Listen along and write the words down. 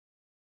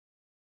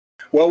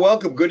Well,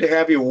 welcome. Good to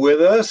have you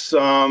with us.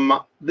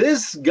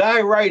 This guy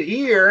right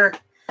here,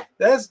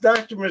 that's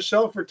Dr.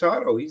 Michel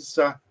Furtado.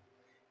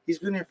 He's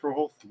been here for a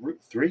whole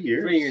 3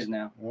 years. 3 years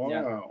now. Wow,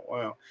 Yeah.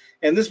 wow.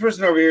 And this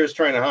person over here is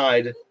trying to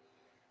hide.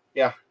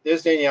 Yeah,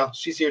 there's Danielle.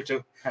 She's here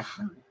too.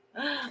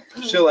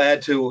 She'll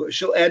add to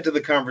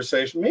the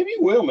conversation. Maybe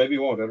you will, maybe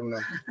you won't. I don't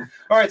know.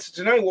 All right. So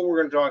tonight, what we're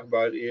going to talk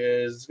about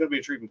is it's going to be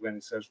a treatment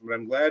planning session. But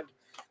I'm glad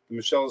that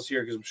Michelle is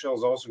here because Michelle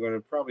is also going to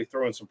probably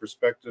throw in some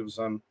perspectives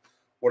on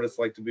what it's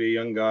like to be a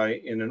young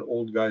guy in an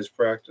old guy's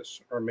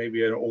practice, or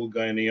maybe an old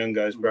guy in a young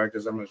guy's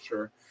practice. I'm not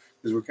sure,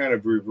 because we're kind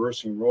of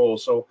reversing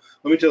roles. So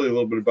let me tell you a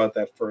little bit about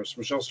that first.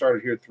 Michelle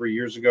started here 3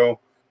 years ago.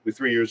 We're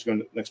 3 years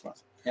ago next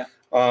month. Yeah.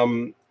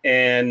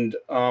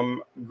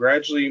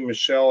 Gradually,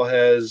 Michelle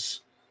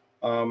has,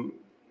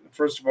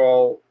 first of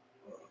all,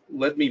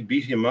 let me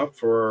beat him up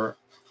for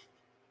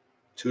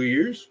 2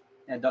 years.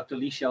 Yeah, Dr.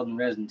 Lee Sheldon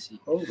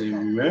residency. Holy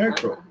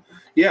mackerel!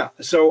 Yeah.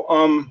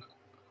 So,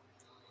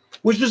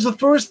 which is the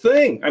first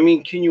thing. I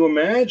mean, can you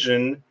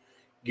imagine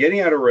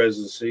getting out of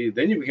residency,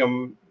 then you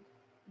become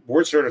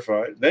board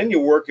certified, then you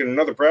work in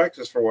another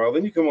practice for a while,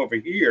 then you come over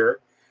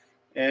here,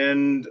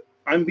 and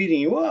I'm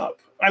beating you up.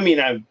 I mean,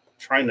 I'm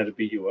trying not to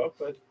beat you up,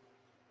 but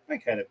I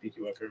kind of beat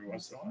you up every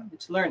once in a while.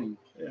 It's learning.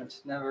 Yeah.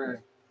 It's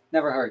never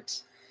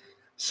hurts.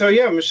 So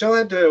yeah, Michelle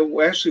had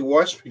to actually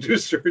watch me do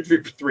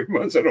surgery for 3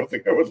 months. I don't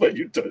think I would let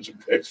you touch a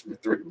patient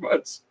for 3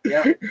 months.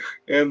 Yeah.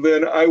 And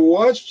then I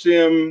watched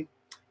him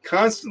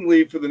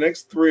constantly for the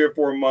next 3 or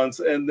 4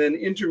 months, and then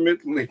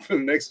intermittently for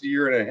the next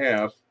year and a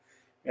half.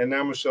 And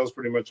now Michelle's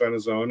pretty much on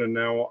his own, and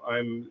now I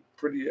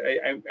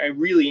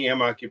really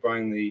am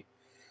occupying the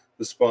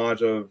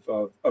spot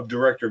of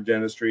director of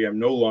dentistry. I'm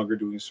no longer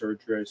doing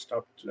surgery. I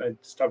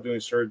stopped doing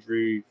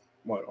surgery,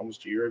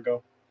 almost a year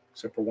ago,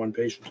 except for one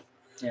patient.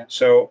 Yeah.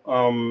 So,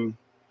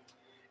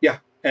 yeah.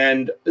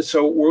 And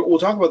so we'll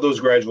talk about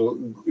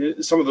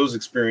some of those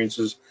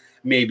experiences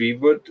maybe,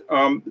 but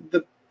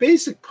the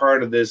basic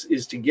part of this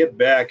is to get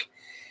back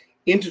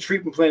into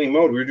treatment planning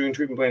mode. We were doing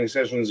treatment planning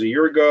sessions a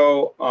year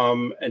ago,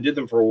 and did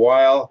them for a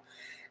while.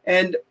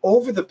 And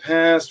over the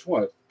past,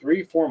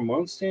 3-4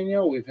 months,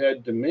 Danielle, we've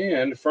had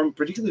demand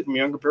particularly from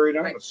younger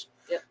periodontists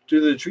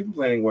to the treatment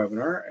planning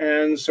webinar.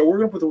 And so we're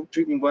going to put the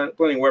treatment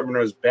planning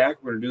webinars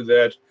back. We're going to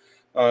do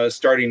that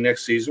starting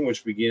next season,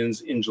 which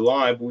begins in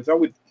July. But we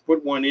thought we'd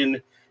put one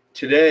in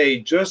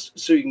today just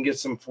so you can get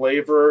some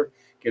flavor,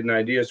 get an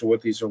idea as to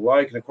what these are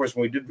like. And of course,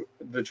 when we did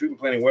the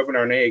treatment planning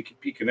webinar in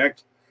AAP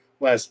Connect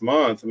last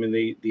month, I mean,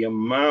 the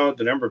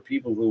number of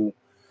people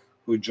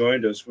who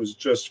joined us was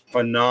just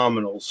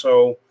phenomenal.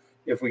 So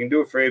if we can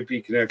do it for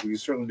AAP Connect, we can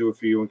certainly do it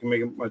for you. We can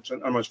make it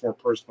on a much more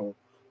personal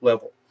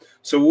level.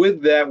 So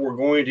with that, we're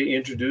going to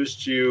introduce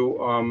to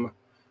you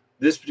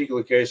this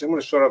particular case. I'm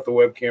going to shut off the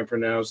webcam for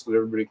now so that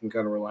everybody can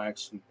kind of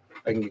relax and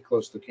I can get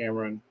close to the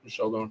camera and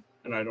Sheldon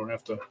and I don't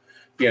have to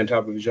be on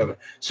top of each other.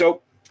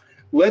 So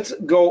let's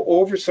go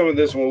over some of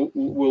this. And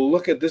we'll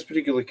look at this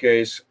particular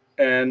case.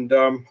 And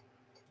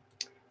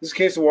this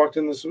case that walked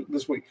in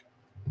this week.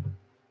 In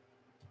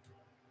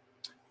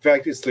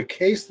fact, it's the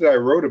case that I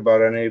wrote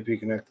about on AAP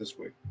Connect this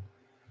week.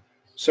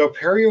 So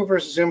perio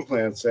versus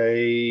implants,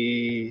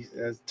 a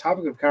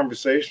topic of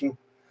conversation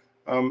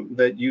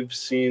that you've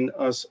seen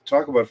us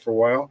talk about for a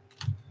while.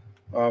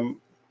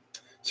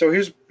 So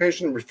here's a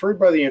patient referred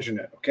by the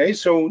internet. Okay,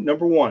 so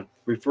number one,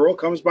 referral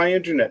comes by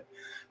internet.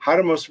 How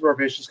do most of our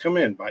patients come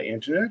in? By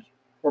internet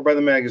or by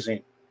the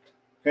magazine?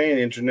 Okay,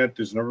 the internet,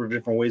 there's a number of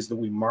different ways that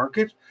we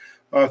market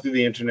through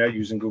the internet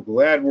using Google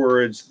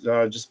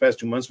AdWords. Just the past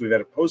 2 months, we've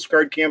had a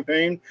postcard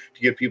campaign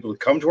to get people to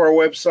come to our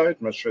website.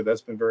 I'm not sure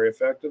that's been very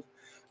effective.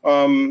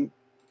 And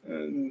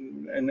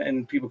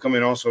people come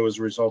in also as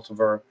a result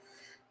of our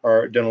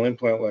dental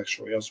implant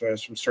lecture. We also have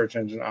some search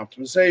engine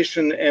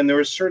optimization, and there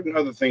are certain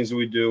other things that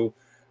we do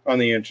on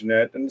the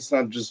internet. And it's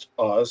not just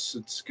us,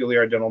 it's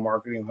Skilliard Dental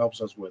Marketing who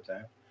helps us with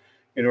that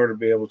in order to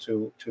be able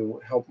to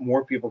help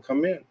more people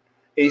come in.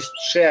 ACE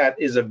Chat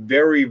is a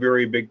very,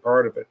 very big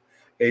part of it.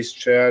 ACE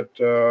Chat,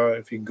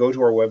 if you go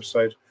to our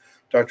website,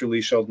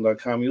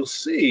 drleesheldon.com, you'll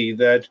see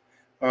that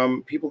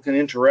people can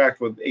interact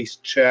with ACE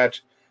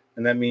Chat,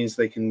 and that means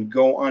they can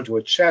go onto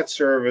a chat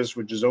service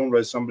which is owned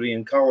by somebody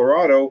in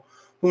Colorado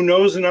who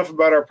knows enough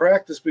about our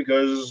practice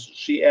because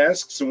she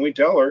asks and we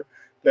tell her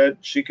that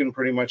she can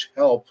pretty much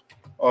help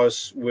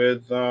us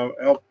with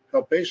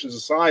help patients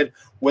decide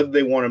whether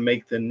they want to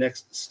make the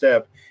next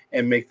step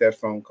and make that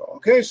phone call.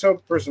 Okay, so the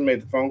person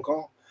made the phone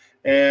call,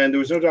 and there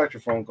was no doctor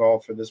phone call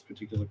for this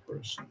particular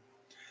person.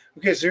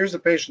 Okay, so here's the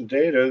patient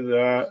data.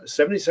 The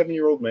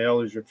 77-year-old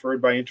male is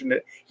referred by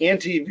internet and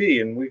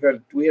TV, and we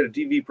had a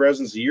TV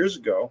presence years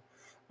ago,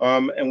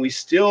 and we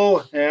still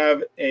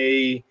have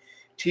a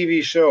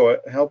TV show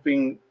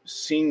helping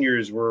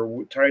seniors.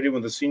 We're tied in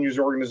with the seniors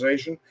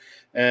organization,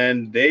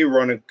 and they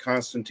run a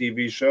constant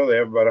TV show. They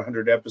have about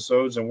 100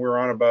 episodes, and we're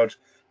on about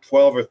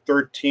 12 or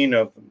 13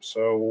 of them.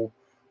 So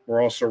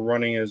we're also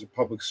running as a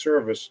public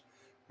service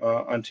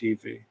on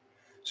TV.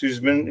 So he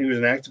was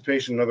an active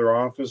patient in another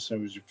office,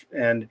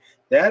 and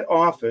That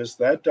office,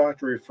 that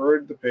doctor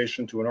referred the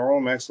patient to an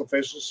oral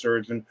maxillofacial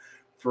surgeon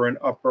for an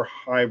upper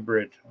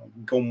hybrid. I'll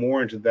go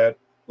more into that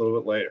a little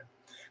bit later.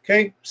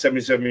 Okay,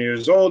 77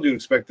 years old, you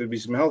expect there to be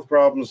some health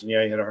problems, and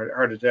yeah, he had a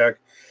heart attack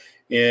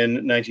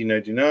in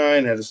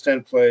 1999, had a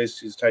stent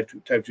placed, he's type 2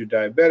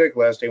 diabetic,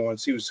 last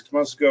A1C was 6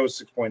 months ago,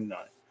 6.9.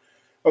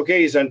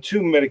 Okay, he's on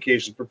 2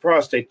 medications for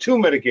prostate, 2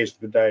 medications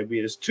for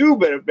diabetes, 2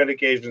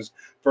 medications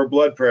for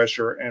blood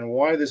pressure, and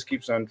why this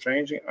keeps on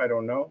changing, I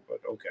don't know, but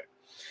okay.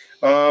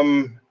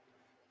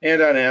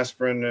 And on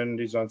aspirin, and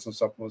he's on some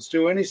supplements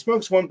too, and he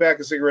smokes 1 pack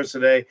of cigarettes a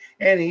day,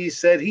 and he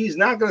said he's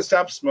not going to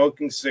stop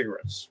smoking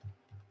cigarettes.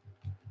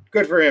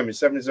 Good for him, he's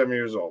 77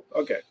 years old.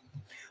 Okay,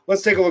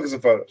 let's take a look at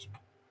some photos.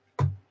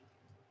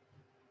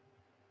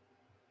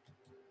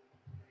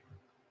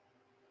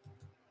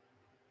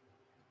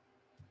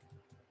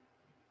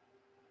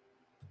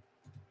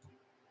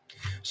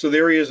 So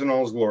there he is in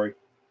all his glory.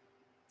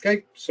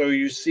 Okay, so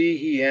you see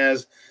he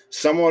has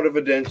somewhat of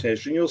a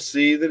dentation. You'll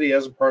see that he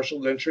has a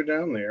partial denture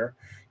down there.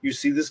 You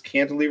see this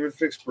cantilevered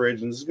fixed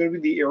bridge, and this is going to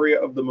be the area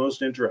of the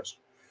most interest.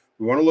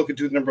 We want to look at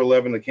tooth number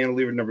 11, the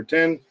cantilevered number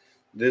 10.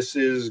 This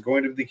is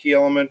going to be the key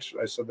element.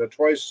 I said that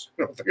twice.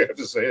 I don't think I have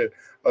to say it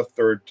a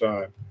third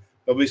time.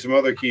 There'll be some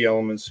other key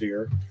elements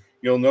here.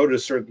 You'll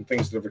notice certain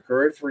things that have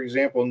occurred. For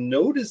example,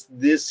 notice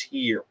this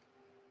here,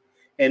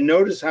 and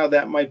notice how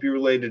that might be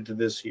related to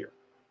this here.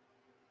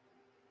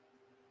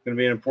 Going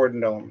to be an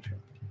important element here.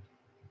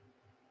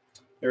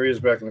 There he is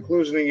back in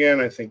occlusion again.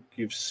 I think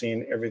you've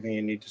seen everything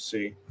you need to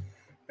see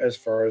as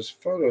far as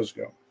photos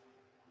go.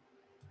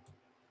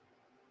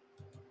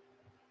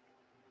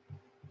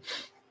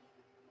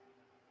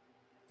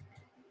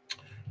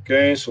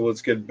 Okay, so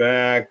let's get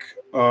back.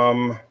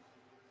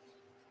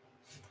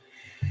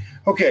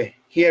 Okay,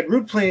 he had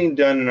root planing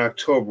done in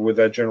October with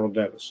that general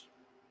dentist.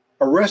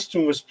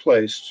 Arrestin was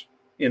placed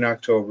in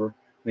October, and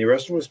the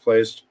Arrestin was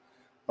placed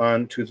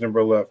on tooth number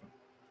 11.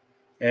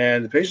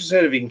 And the patient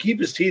said if he can keep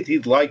his teeth,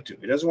 he'd like to.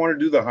 He doesn't want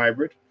to do the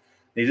hybrid.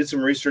 He did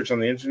some research on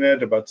the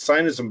internet about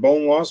sinus and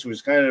bone loss. He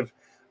was kind of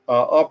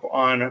up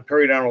on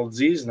periodontal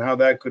disease and how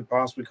that could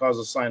possibly cause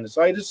a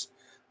sinusitis.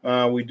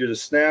 We did a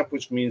snap,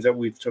 which means that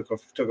we took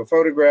a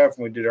photograph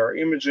and we did our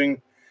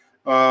imaging.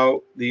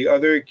 The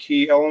other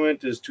key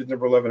element is tooth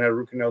number 11 had a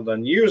root canal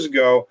done years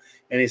ago,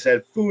 and he's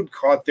had food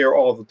caught there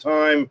all the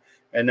time,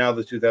 and now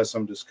the tooth has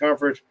some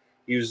discomfort.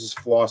 He uses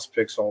floss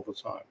picks all the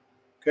time.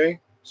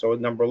 Okay? So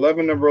number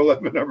 11, number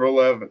 11, number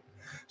 11.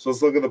 So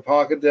let's look at the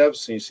pocket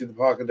depths. And you see the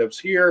pocket depths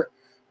here.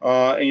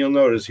 And you'll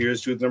notice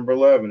here's tooth number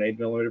 11, 8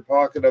 millimeter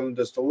pocket on the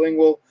distal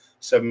lingual,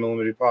 7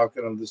 millimeter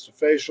pocket on the distal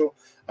facial.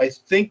 I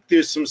think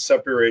there's some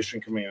separation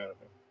coming out of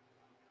it.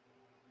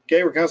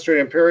 Okay, we're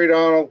concentrating on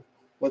periodontal.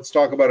 Let's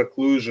talk about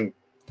occlusion.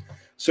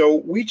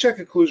 So we check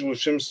occlusion with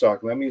shim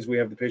stock, and that means we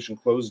have the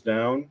patient closed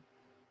down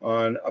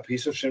on a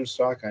piece of shim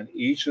stock on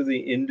each of the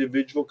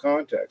individual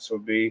contacts. So it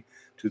would be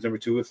tooth number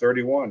 2 with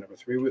 31, number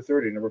 3 with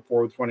 30, number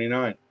 4 with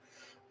 29,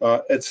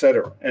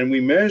 etc. And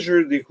we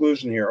measured the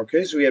occlusion here.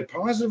 Okay, so we had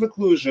positive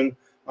occlusion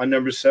on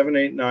numbers 7,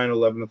 8, 9,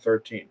 11, and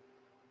 13.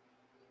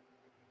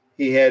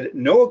 He had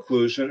no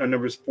occlusion on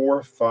numbers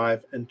 4,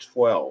 5, and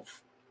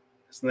 12.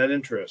 Isn't that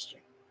interesting?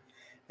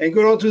 And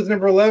good old tooth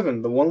number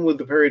 11, the one with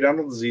the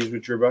periodontal disease,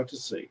 which you're about to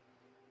see.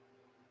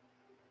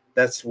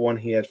 That's the one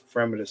he had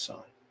fremitus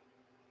on.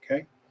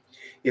 Okay?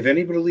 If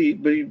anybody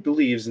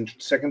believes in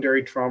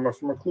secondary trauma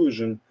from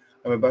occlusion,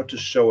 I'm about to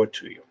show it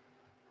to you.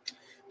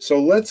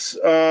 So let's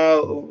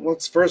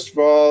first of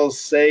all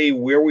say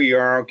where we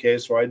are. Okay,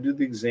 so I do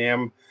the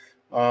exam,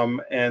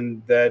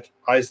 and that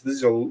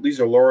these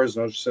are Laura's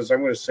notes. She says I'm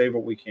going to save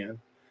what we can.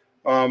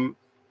 I've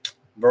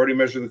already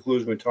measured the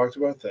occlusion. We talked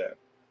about that.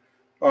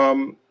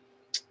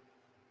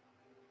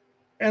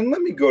 And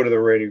let me go to the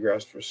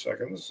radiographs for a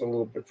second. This is a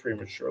little bit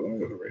premature. Let me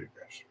go to the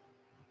radiographs.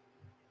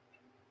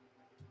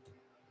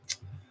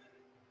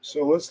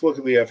 So let's look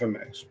at the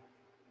FMAs.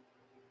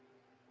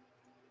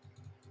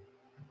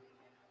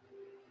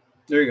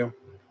 There you go.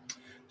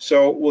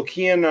 So we'll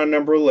key in on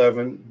number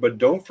 11, but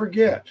don't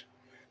forget,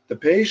 the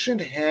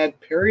patient had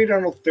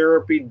periodontal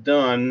therapy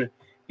done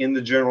in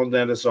the general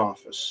dentist's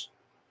office.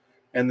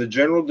 And the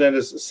general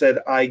dentist said,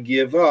 I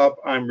give up.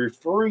 I'm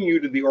referring you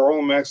to the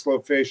oral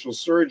maxillofacial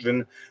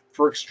surgeon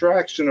for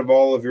extraction of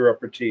all of your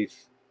upper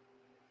teeth.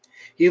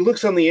 He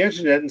looks on the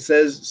internet and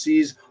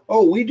sees,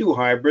 oh, we do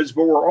hybrids,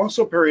 but we're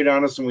also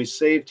periodontists and we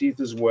save teeth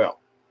as well.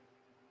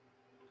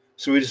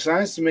 So he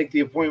decides to make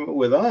the appointment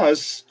with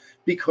us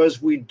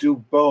because we do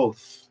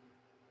both.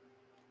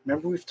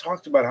 Remember, we've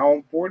talked about how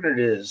important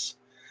it is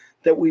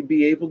that we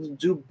be able to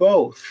do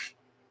both,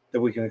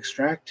 that we can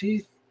extract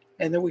teeth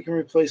and that we can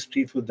replace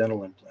teeth with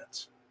dental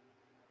implants.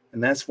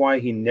 And that's why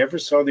he never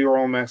saw the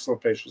oral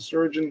maxillofacial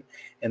surgeon,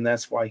 and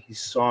that's why he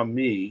saw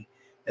me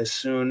as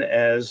soon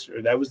as,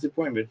 or that was the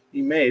appointment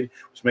he made,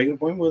 was making an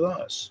appointment with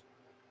us.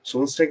 So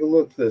let's take a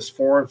look at this,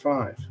 4 and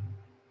 5.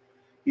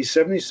 He's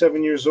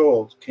 77 years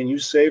old. Can you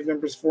save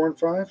numbers 4 and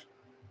 5?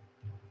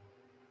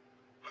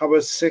 How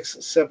about 6,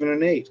 7,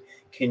 and 8?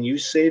 Can you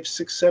save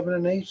 6, 7,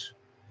 and 8?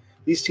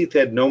 These teeth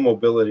had no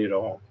mobility at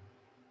all.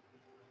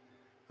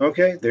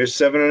 Okay, there's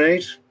 7 and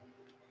 8.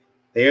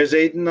 There's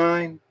 8 and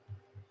 9.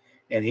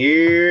 And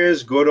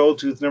here's good old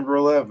tooth number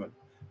 11,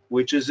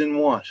 which is in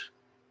what?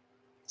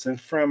 It's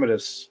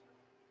inframatus.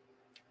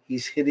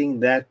 He's hitting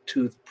that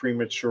tooth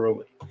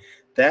prematurely.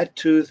 That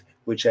tooth,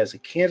 which has a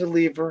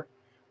cantilever,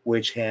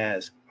 which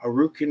has a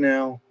root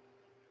canal,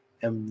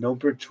 and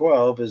number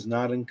 12 is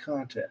not in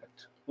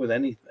contact with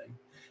anything.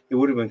 It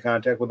would have been in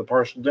contact with a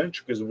partial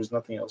denture because there was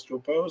nothing else to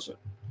oppose it.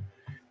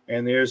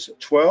 And there's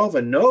 12,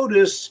 and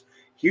notice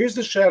here's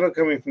the shadow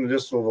coming from the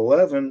distal of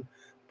 11,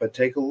 but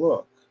take a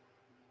look.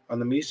 On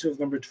the meso of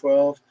number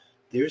 12,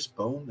 there's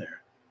bone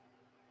there.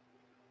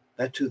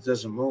 That tooth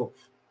doesn't move.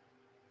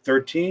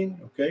 13,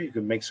 okay, you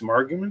could make some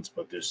arguments,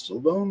 but there's still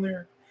bone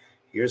there.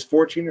 Here's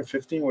 14 or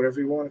 15,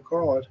 whatever you want to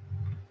call it.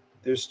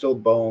 There's still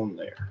bone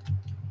there.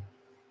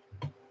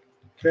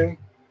 Okay,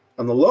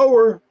 on the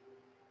lower,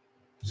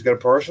 he's got a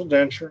partial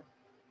denture.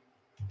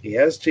 He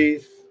has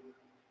teeth.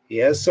 He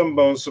has some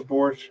bone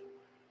support.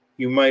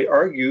 You might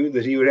argue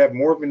that he would have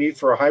more of a need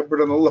for a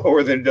hybrid on the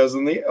lower than he does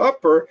on the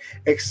upper,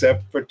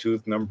 except for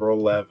tooth number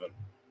 11.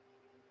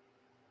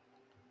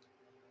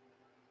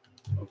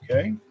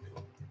 Okay?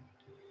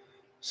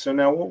 So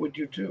now what would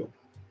you do?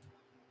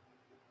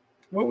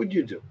 What would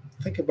you do?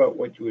 Think about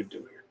what you would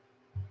do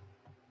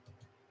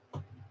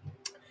here.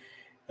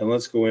 And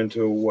let's go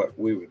into what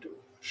we would do.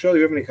 Sheldon, do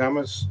you have any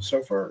comments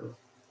so far?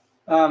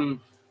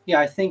 Yeah,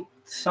 I think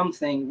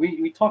something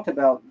we talked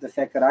about the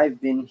fact that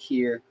I've been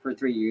here for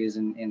 3 years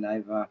and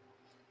I've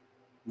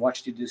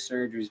watched you do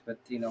surgeries, but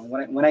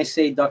when I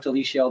say Dr.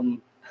 Lee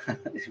Sheldon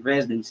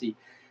residency,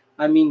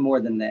 I mean more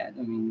than that.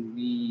 I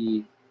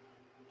mean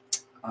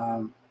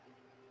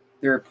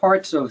there are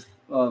parts of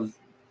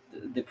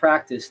the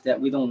practice that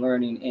we don't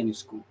learn in any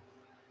school,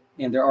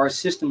 and there are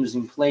systems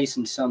in place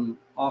in some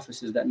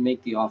offices that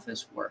make the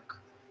office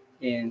work,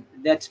 and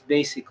that's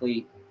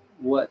basically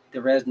what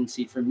the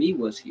residency for me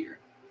was here.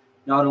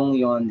 Not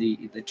only on the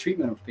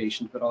treatment of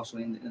patients, but also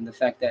in the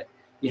fact that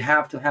you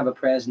have to have a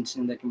presence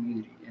in the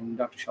community. And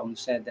Dr. Sheldon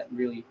said that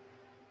really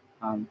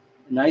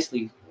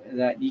nicely,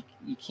 that you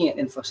can't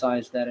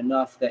emphasize that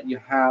enough, that you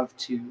have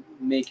to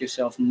make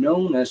yourself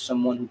known as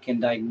someone who can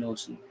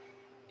diagnose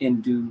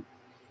and do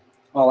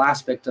all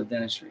aspects of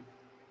dentistry.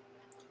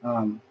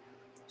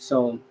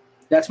 So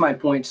that's my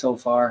point so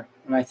far.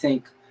 And I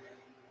think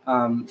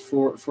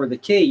for the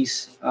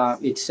case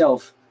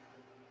itself,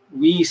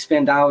 we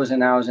spend hours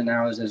and hours and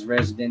hours as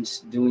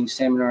residents doing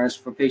seminars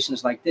for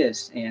patients like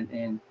this,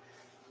 and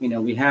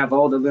we have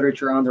all the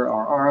literature under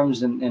our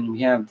arms, and we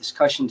have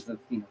discussions of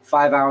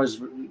 5 hours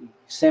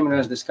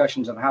seminars,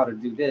 discussions of how to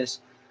do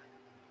this,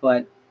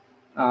 but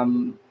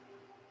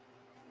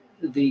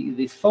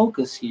the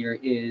focus here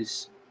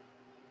is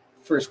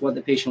first what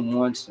the patient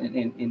wants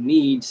and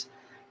needs,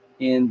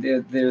 and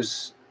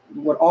there's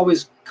what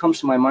always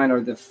comes to my mind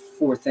are the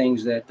 4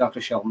 things that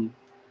Dr. Sheldon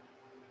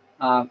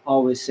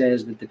always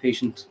says that the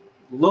patients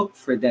look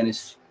for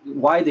dentists,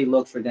 why they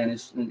look for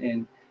dentists,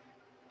 and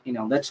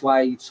that's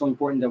why it's so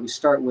important that we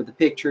start with the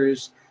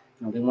pictures.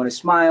 They want to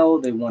smile,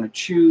 they want to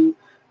chew,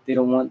 they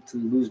don't want to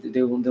lose, they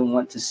don't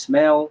want to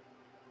smell.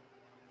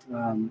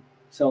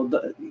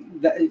 So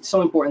it's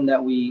so important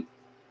that we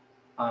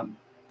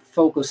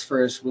focus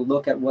first. We'll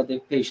look at what the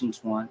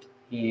patients want,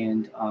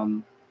 and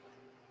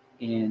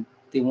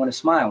they want to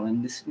smile.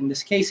 And in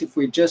this case, if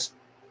we just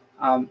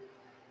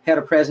had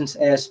a presence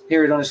as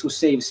periodontist who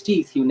saves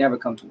teeth, he would never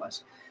come to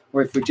us.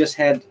 Or if we just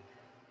had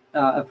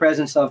a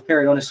presence of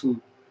periodontist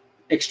who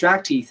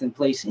extract teeth and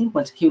place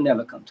implants, he'll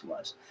never come to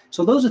us.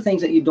 So those are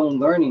things that you don't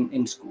learn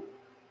in school.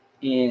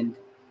 And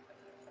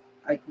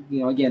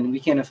again, we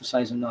can't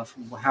emphasize enough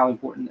how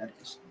important that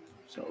is.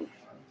 So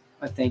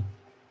I think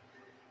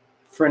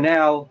for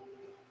now,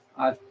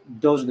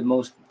 those are the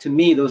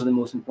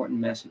most important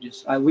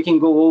messages. We can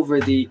go over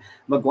the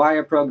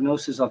McGuire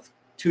prognosis of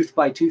tooth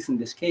by tooth in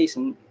this case,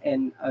 and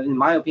in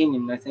my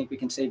opinion, I think we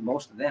can save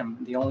most of them.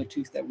 The only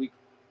tooth that we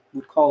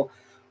would call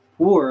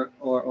poor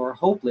or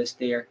hopeless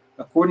there,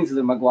 according to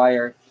the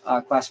McGuire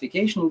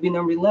classification, would be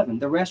number 11.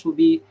 The rest would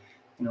be,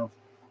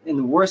 in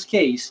the worst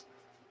case,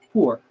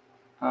 poor.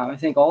 I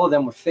think all of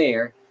them were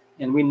fair,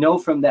 and we know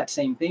from that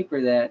same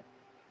paper that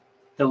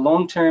the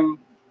long-term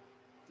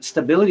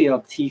stability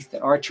of teeth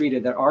that are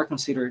treated, that are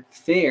considered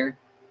fair,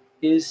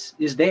 is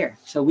there.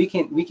 So we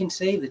can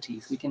save the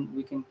teeth. We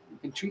can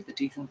treat the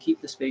teeth and keep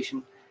this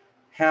patient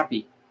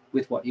happy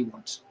with what he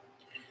wants.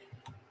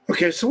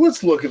 Okay, so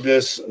let's look at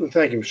this.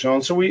 Thank you,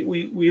 Sheldon. So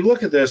we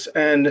look at this,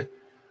 and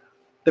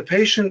the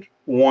patient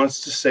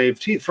wants to save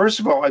teeth. First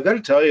of all, I got to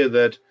tell you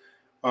that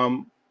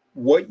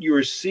what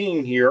you're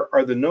seeing here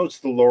are the notes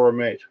the lower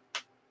made.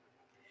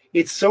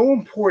 It's so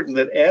important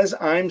that as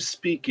I'm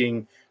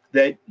speaking,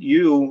 that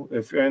you,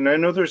 and I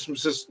know there's some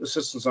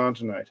assistants on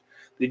tonight,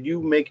 that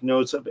you make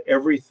notes of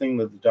everything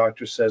that the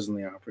doctor says in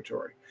the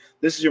operatory.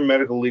 This is your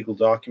medical legal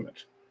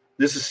document.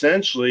 This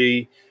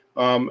essentially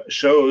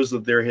shows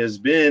that there has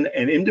been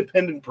an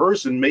independent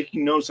person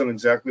making notes on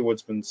exactly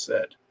what's been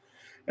said.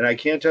 And I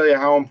can't tell you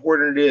how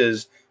important it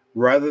is,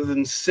 rather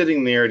than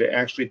sitting there, to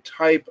actually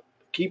type,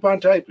 keep on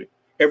typing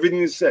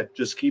Everything is said,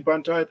 just keep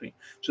on typing.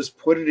 Just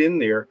put it in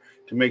there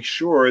to make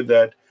sure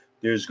that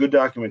there's good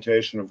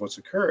documentation of what's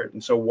occurred.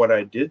 And so what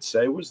I did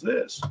say was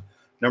this.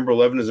 Number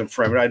 11 is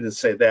infirmity. I didn't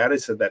say that. I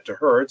said that to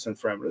her. It's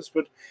infirmitus,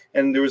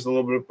 and there was a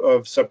little bit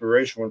of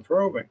separation when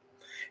probing.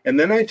 And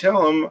then I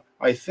tell him,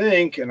 I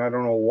think, and I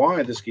don't know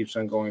why this keeps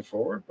on going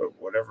forward, but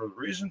whatever the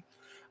reason,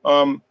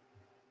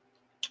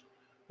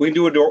 we can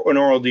do an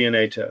oral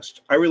DNA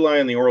test. I rely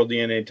on the oral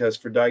DNA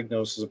test for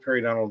diagnosis of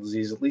periodontal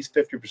disease at least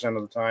 50%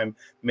 of the time,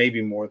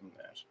 maybe more than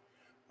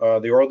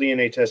that. The oral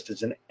DNA test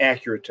is an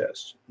accurate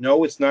test.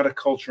 No, it's not a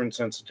culture and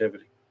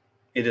sensitivity.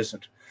 It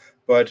isn't.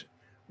 But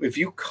if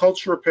you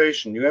culture a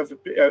patient,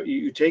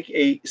 you take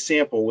a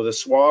sample with a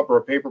swab or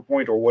a paper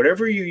point or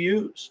whatever you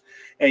use,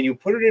 and you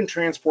put it in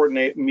transport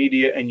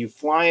media and you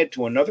fly it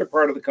to another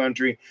part of the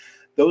country,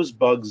 those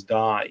bugs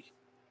die.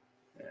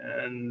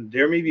 And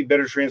there may be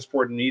better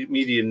transport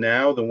media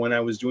now than when I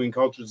was doing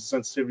cultures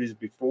and sensitivities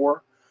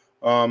before,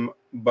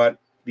 but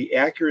the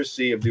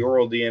accuracy of the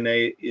oral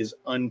DNA is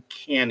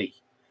uncanny.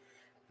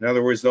 In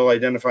other words, they'll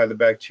identify the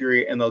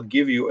bacteria and they'll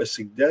give you a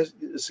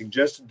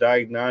suggested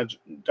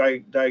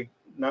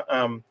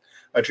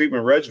a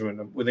treatment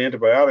regimen with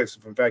antibiotics,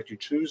 if in fact you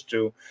choose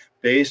to,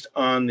 based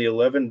on the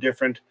 11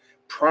 different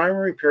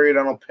primary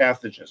periodontal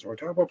pathogens. We're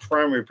talking about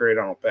primary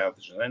periodontal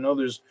pathogens. I know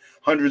there's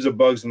hundreds of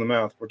bugs in the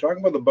mouth. We're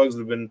talking about the bugs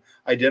that have been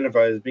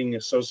identified as being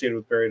associated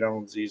with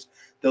periodontal disease.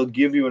 They'll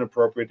give you an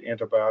appropriate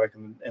antibiotic,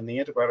 and the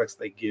antibiotics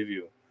they give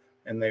you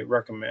and they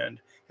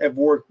recommend have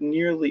worked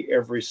nearly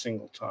every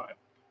single time.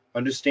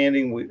 Understand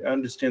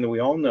that we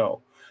all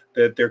know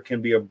that there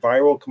can be a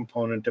viral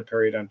component to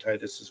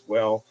periodontitis as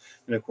well,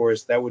 and of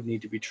course that would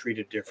need to be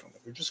treated differently.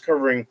 We're just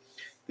covering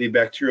the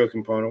bacterial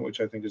component, which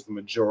I think is the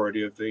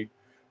majority of the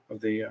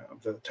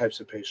types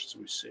of patients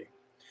we see.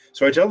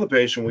 So I tell the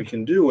patient we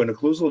can do an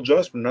occlusal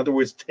adjustment. In other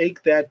words,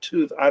 take that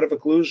tooth out of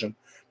occlusion,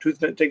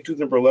 take tooth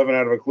number 11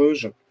 out of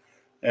occlusion,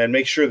 and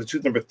make sure the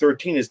tooth number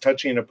 13 is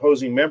touching an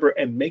opposing member,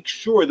 and make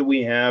sure that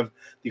we have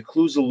the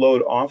occlusal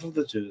load off of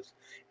the tooth,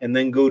 and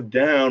then go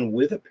down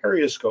with a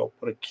perioscope,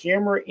 put a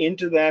camera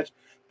into that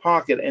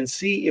pocket, and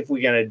see if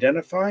we can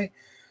identify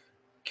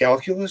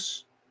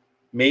calculus.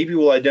 Maybe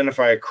we'll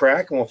identify a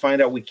crack, and we'll find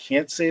out we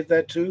can't save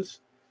that tooth.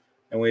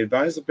 And we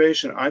advise the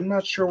patient, I'm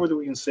not sure whether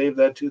we can save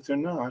that tooth or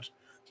not,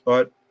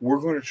 but we're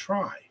going to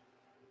try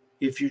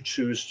if you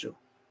choose to.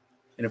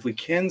 And if we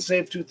can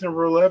save tooth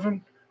number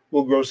 11,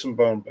 we'll grow some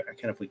bone back.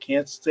 And if we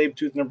can't save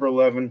tooth number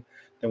 11,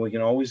 then we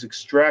can always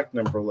extract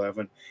number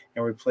 11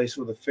 and replace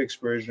it with a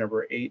fixed bridge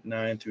number 8,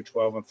 9 through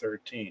 12, and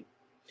 13.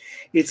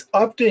 It's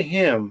up to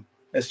him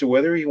as to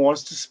whether he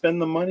wants to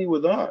spend the money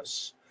with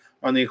us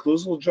on the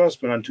occlusal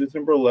adjustment on tooth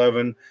number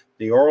 11,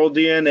 the oral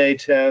DNA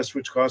test,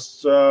 which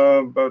costs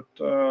about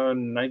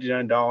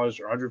 $99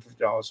 or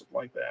 $150, something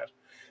like that,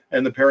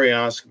 and the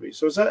perioscopy.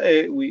 So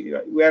we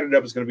added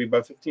up, it's going to be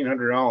about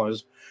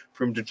 $1,500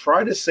 for him to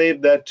try to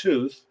save that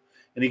tooth,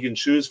 and he can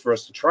choose for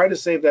us to try to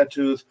save that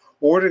tooth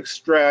or to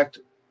extract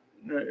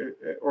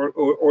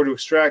or to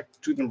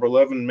extract tooth number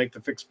 11 and make the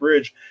fixed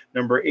bridge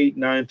number 8,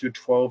 9 through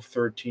 12,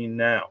 13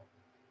 now.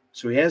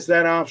 So he has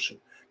that option.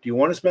 Do you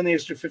want to spend the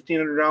extra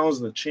 $1,500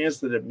 and the chance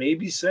that it may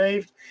be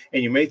saved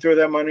and you may throw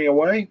that money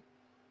away?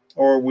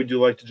 Or would you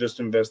like to just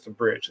invest the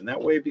bridge? And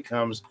that way it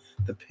becomes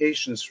the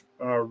patient's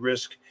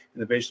risk,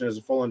 and the patient has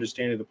a full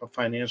understanding of the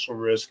financial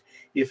risk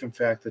if, in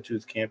fact, the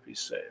tooth can't be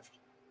saved.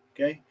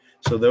 Okay?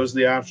 So those are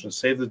the options.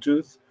 Save the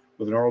tooth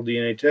with an oral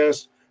DNA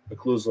test,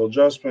 occlusal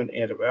adjustment,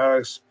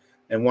 antibiotics,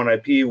 and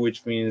 1IP,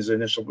 which means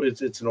initial.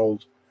 It's an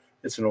old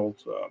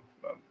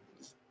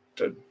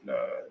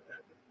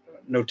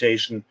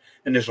notation,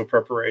 initial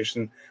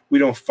preparation. We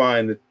don't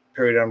find that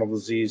periodontal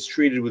disease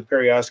treated with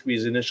perioscopy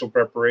is initial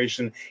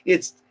preparation.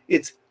 It's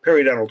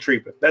periodontal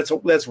treatment. That's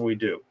what we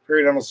do.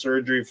 Periodontal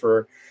surgery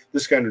for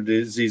this kind of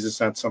disease is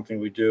not something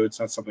we do.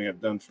 It's not something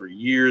I've done for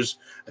years.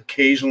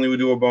 Occasionally we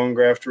do a bone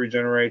graft to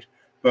regenerate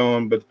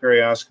bone, but the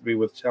perioscopy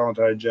with a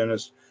talented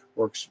hygienist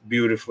works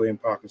beautifully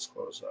and pockets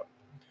close up.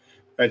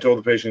 I told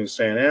the patient to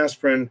stay on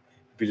aspirin.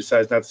 If he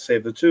decides not to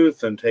save the tooth,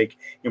 then take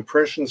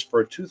impressions for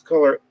a tooth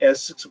color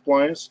S6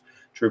 appliance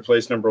to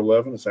replace number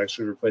 11. It's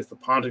actually replace the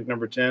Pontic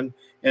number 10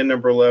 and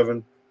number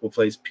 11. We'll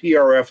place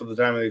PRF at the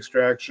time of the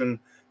extraction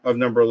of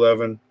number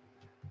 11.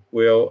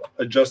 We'll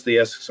adjust the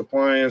S6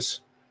 appliance,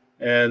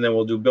 and then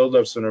we'll do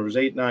buildups of numbers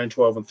 8, 9,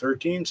 12, and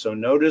 13. So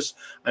notice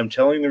I'm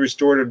telling the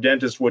restorative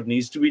dentist what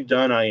needs to be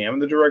done. I am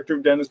the director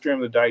of dentistry. I'm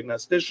the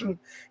diagnostician,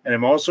 and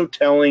I'm also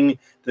telling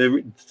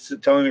the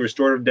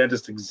restorative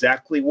dentist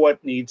exactly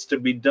what needs to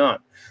be done.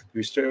 The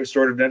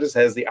restorative dentist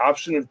has the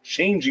option of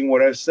changing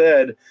what I've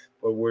said,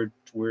 but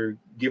we're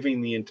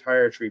giving the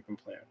entire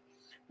treatment plan.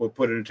 We'll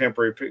put in a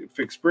temporary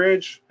fixed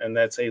bridge, and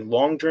that's a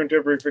long-term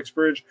temporary fixed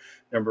bridge,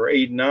 number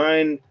 8,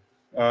 9,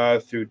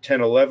 through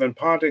 10, 11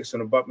 Pontics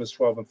and abutments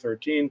 12 and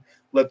 13.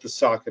 Let the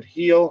socket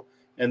heal,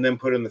 and then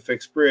put in the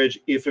fixed bridge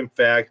if, in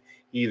fact,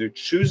 he either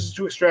chooses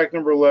to extract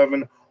number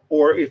 11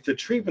 or if the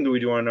treatment that we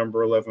do on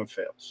number 11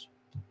 fails.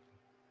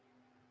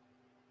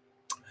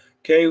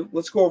 Okay,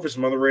 let's go over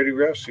some other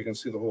radiographs so you can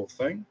see the whole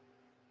thing.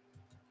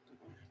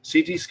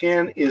 CT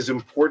scan is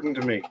important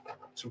to me.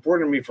 It's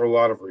important to me for a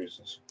lot of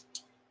reasons.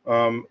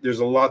 There's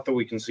a lot that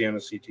we can see on a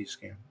CT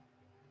scan.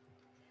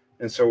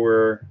 And so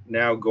we're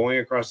now going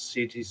across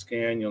the CT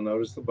scan. You'll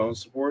notice the bone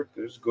support.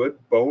 There's good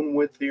bone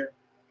width here.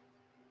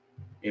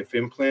 If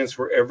implants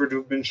were ever to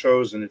have been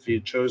chosen, if you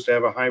chose to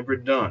have a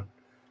hybrid done,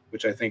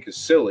 which I think is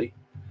silly,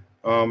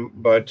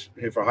 but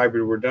if a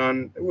hybrid were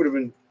done, it would have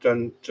been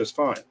done just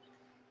fine.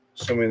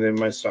 Assuming they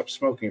might stop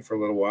smoking for a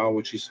little while,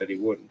 which he said he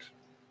wouldn't.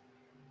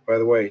 By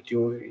the way,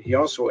 he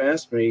also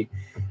asked me,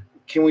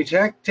 can we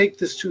take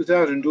this tooth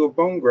out and do a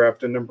bone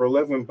graft on number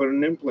 11 and put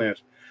an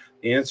implant?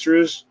 The answer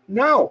is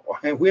no.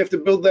 We have to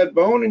build that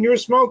bone, and you're a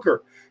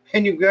smoker.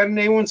 And you've got an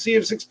A1C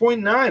of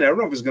 6.9. I don't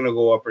know if it's going to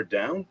go up or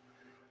down.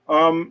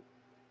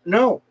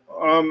 No.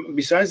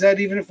 Besides that,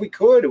 even if we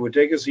could, it would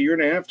take us 1.5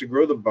 years to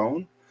grow the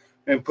bone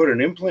and put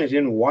an implant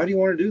in. Why do you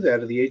want to do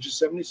that at the age of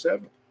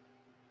 77?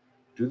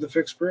 Do the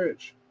fixed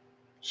bridge.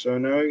 So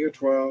now you get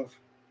 12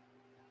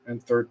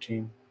 and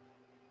 13.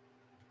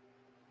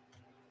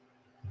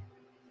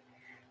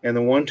 And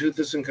the one tooth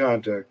that's in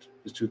contact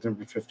is tooth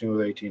number 15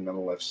 with 18 on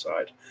the left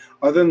side.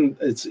 Other than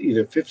it's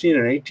either 15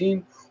 and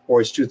 18,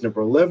 or it's tooth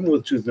number 11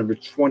 with tooth number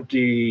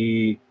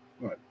 20,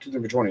 tooth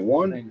number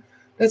 21.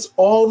 That's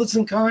all that's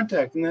in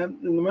contact in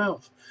the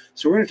mouth.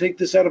 So we're going to take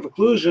this out of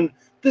occlusion.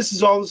 This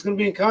is all that's going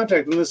to be in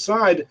contact on this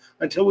side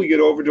until we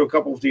get over to a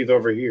couple of teeth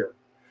over here.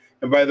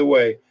 And by the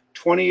way,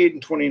 28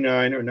 and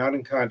 29 are not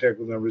in contact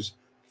with numbers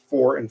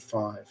 4 and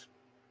 5.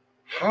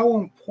 How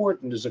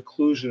important is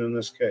occlusion in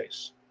this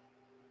case?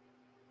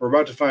 We're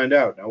about to find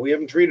out. Now, we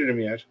haven't treated him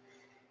yet.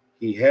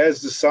 He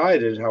has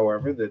decided,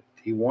 however, that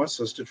he wants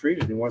us to treat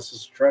it. He wants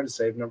us to try to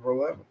save number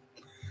 11.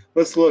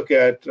 Let's look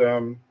at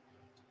the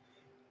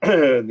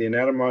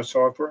Anatomy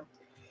software.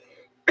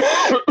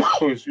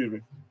 Excuse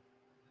me.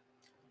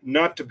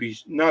 Not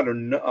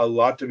a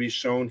lot to be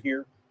shown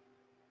here.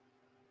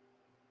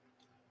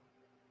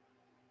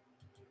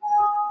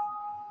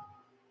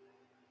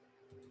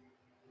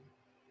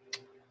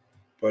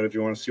 But if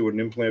you want to see what an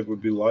implant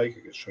would be like,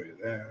 I can show you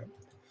that.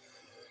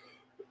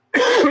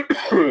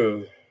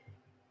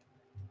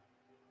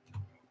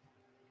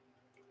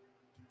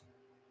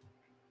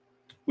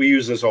 We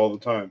use this all the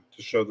time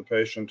to show the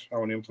patient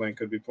how an implant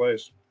could be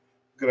placed.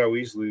 Look at how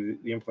easily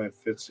the implant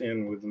fits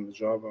in within the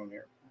jawbone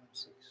here.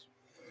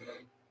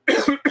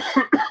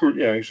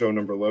 Yeah, I can show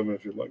number 11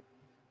 if you'd like.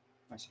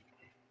 I see.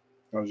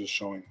 I was just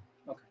showing.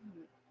 Okay.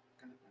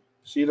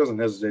 See, he doesn't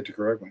hesitate to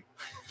correct me.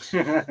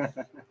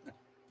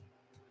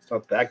 It's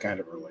not that kind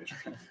of a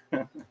relationship.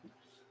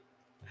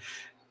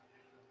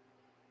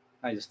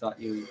 I just thought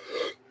you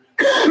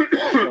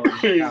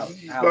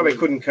thought I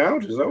couldn't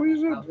count? Is that what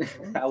you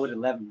said? How would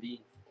 11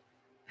 be?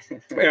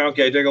 Yeah,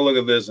 okay, take a look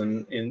at this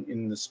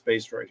in the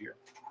space right here.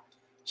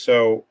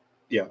 So,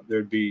 yeah,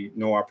 there'd be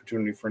no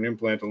opportunity for an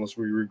implant unless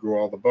we regrow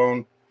all the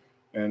bone.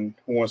 And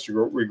who wants to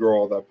regrow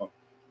all that bone?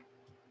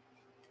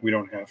 We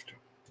don't have to.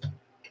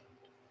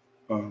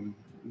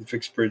 The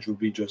fixed bridge would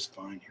be just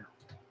fine here.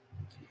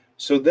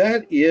 So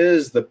that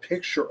is the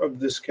picture of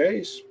this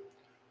case.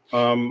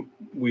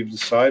 We've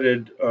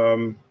decided,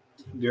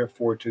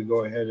 therefore, to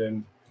go ahead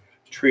and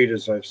treat,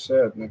 as I've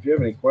said. And if you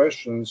have any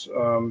questions,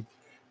 you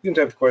can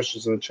type the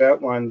questions in the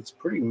chat line. That's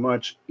pretty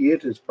much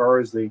it as far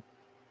as the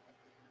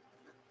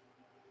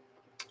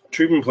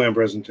treatment plan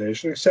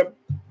presentation, except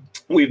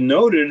we've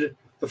noted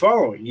the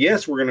following.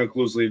 Yes, we're going to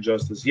occlusively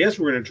adjust this. Yes,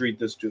 we're going to treat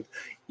this tooth.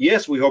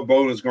 Yes, we hope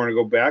bone is going to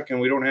go back and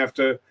we don't have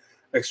to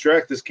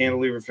extract this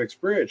cantilever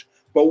fixed bridge.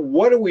 But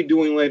what are we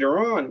doing later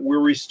on? We're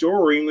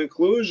restoring the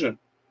occlusion.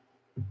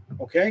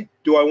 Okay?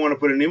 Do I want to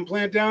put an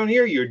implant down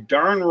here? You're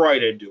darn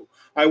right I do.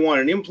 I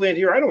want an implant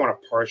here. I don't want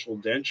a partial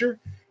denture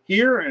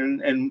here.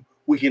 And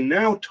we can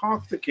now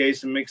talk the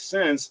case and make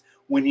sense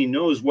when he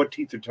knows what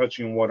teeth are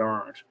touching and what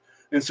aren't.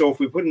 And so if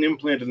we put an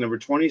implant at number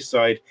 20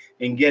 site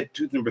and get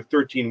tooth number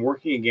 13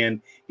 working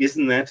again,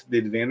 isn't that to the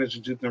advantage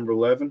of tooth number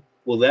 11?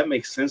 Will that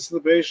make sense to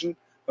the patient?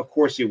 Of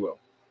course he will.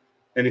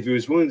 And if he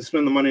was willing to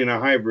spend the money on a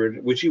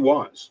hybrid, which he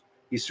was,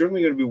 he's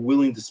certainly going to be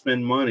willing to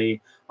spend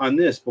money on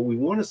this. But we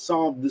want to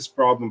solve this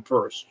problem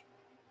first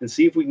and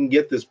see if we can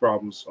get this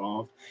problem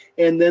solved.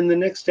 And then the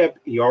next step,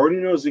 he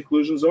already knows the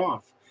occlusion's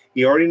off.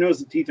 He already knows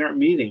the teeth aren't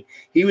meeting.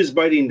 He was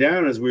biting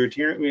down as we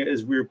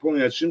were pulling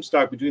that shim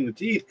stock between the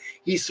teeth.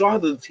 He saw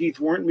that the teeth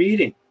weren't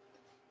meeting.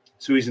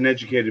 So he's an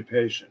educated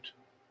patient.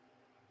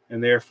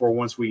 And therefore,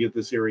 once we get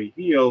this area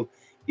healed,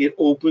 it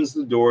opens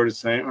the door to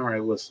saying, all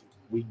right, listen,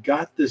 we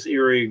got this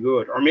area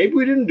good. Or maybe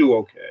we didn't do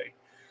okay.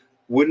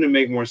 Wouldn't it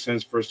make more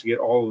sense for us to get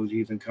all of the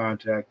teeth in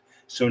contact?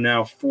 So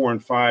now 4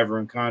 and 5 are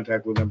in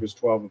contact with numbers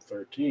 12 and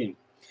 13.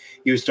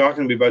 He was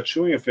talking to me about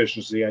chewing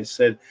efficiency. I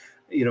said,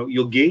 you know,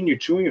 you'll gain your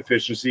chewing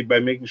efficiency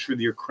by making sure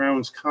that your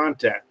crown's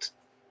contact.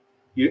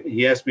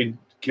 He asked me,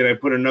 can I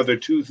put another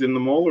tooth in the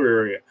molar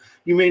area?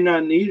 You may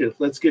not need it.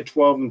 Let's get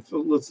 12 and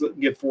let's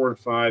get 4 and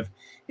 5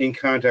 in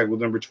contact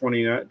with number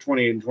 28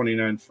 and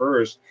 29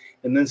 first,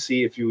 and then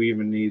see if you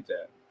even need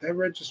that. That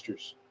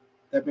registers.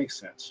 That makes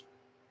sense.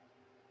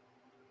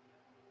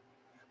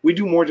 We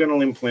do more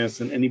dental implants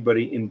than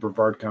anybody in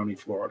Brevard County,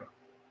 Florida.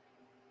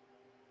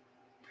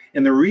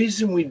 And the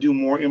reason we do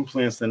more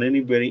implants than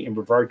anybody in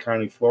Brevard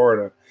County,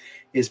 Florida,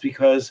 is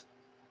because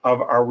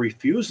of our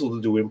refusal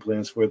to do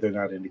implants where they're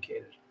not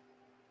indicated.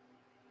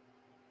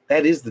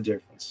 That is the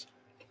difference.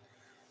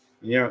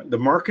 Yeah, the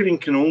marketing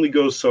can only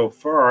go so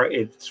far.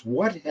 It's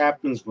what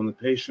happens when the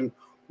patient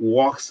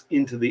walks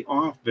into the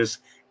office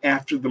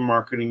after the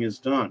marketing is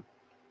done.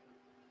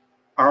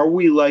 Are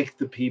we like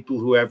the people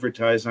who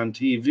advertise on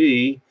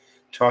TV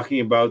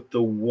talking about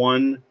the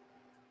one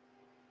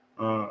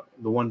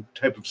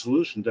type of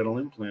solution, dental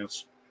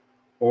implants,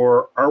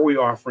 or are we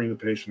offering the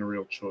patient a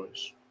real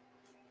choice?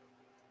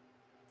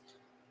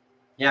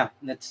 Yeah,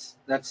 that's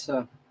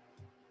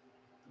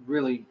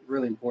really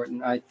really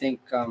important. I think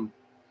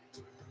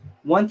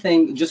one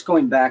thing, just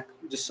going back,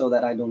 just so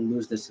that I don't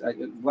lose this,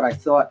 what I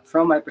thought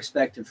from my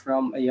perspective,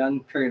 from a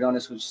young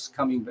periodontist who's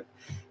coming, but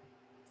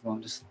well,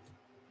 just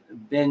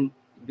been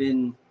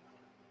been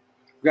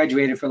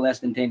graduated for less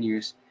than 10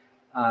 years.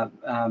 Uh,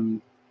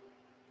 um,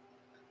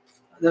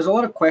 there's a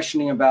lot of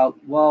questioning about,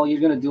 well, you're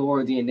going to do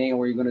oral DNA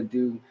or you're going to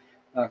do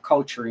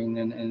culturing,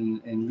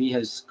 and Lee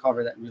has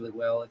covered that really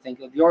well. I think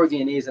the oral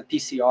DNA is a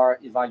PCR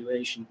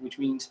evaluation, which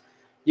means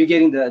you're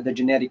getting the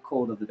genetic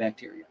code of the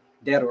bacteria,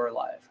 dead or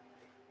alive.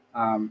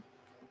 Um,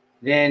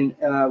 then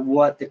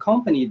what the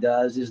company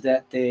does is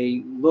that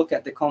they look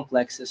at the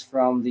complexes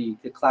from the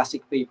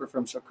classic paper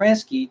from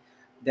Sokransky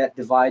that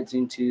divides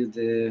into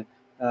the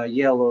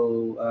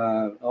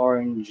yellow,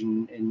 orange,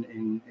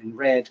 and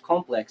red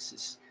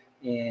complexes.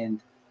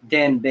 And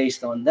then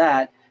based on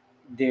that,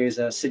 there's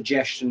a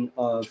suggestion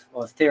of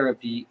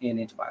therapy and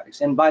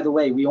antibiotics. And by the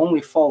way, we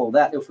only follow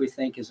that if we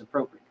think is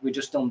appropriate. We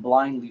just don't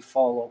blindly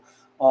follow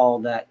all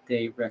that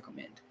they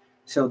recommend.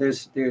 So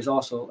there's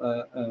also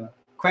a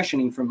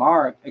questioning from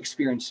our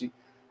experience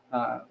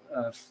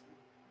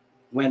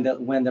when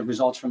the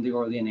results from the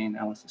oral DNA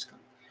analysis come.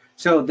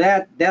 So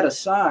that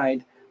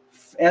aside,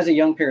 as a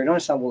young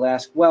periodontist, I will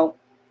ask, well,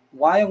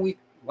 why do we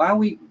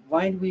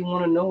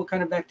want to know what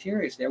kind of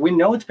bacteria is there? We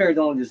know it's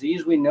periodontal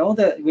disease. We know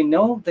the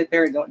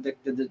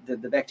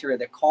bacteria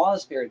that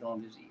cause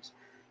periodontal disease.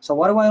 So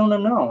what do I want to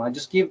know? I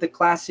just give the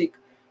classic,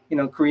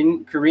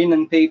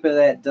 Korean paper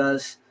that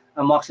does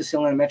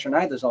amoxicillin and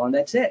metronidazole, and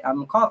that's it.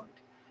 I'm covered.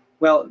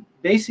 Well,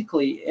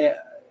 basically,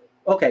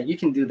 okay, you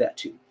can do that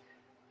too.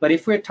 But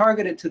if we're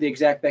targeted to the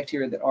exact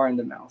bacteria that are in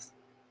the mouth,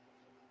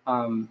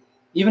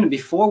 even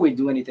before we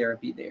do any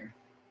therapy there,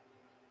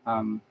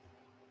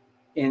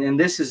 and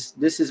this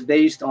is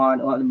based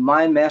on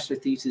my master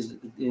thesis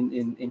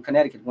in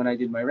Connecticut when I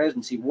did my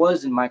residency,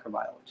 was in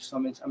microbiology. So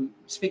I'm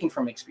speaking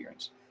from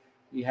experience.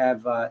 We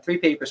have 3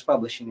 papers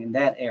publishing in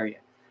that area.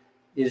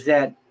 Is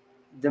that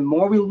the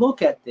more we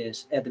look at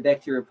this, at the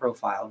bacteria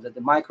profiles, at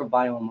the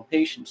microbiome of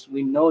patients,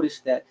 we notice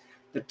that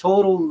the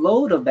total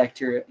load of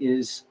bacteria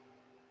is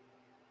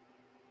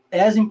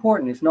as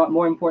important, if not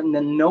more important,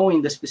 than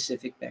knowing the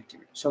specific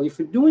bacteria. So if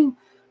you're doing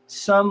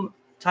some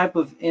type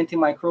of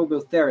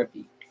antimicrobial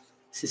therapy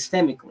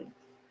systemically,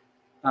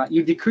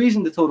 you're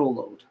decreasing the total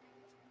load.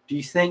 Do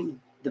you think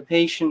the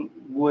patient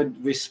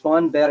would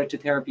respond better to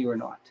therapy or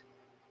not?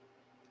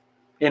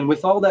 And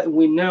with all that,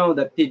 we know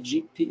that P.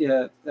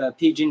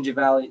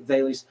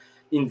 gingivalis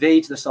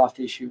invades the soft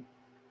tissue,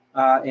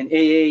 and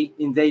AA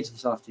invades the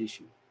soft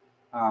tissue.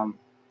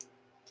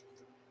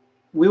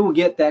 We will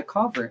get that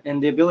covered,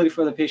 and the ability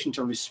for the patient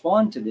to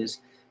respond to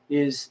this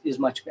is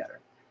much better.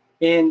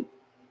 And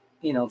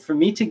for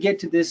me to get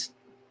to this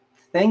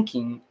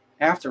thinking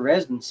after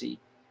residency,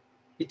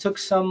 it took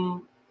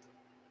some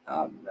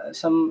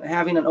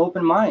having an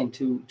open mind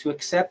to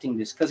accepting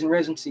this, because in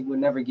residency we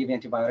never give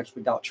antibiotics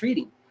without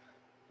treating.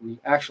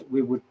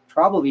 We would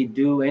probably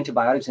do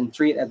antibiotics and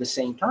treat at the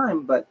same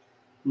time, but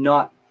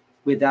not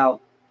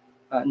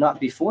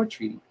before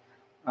treating.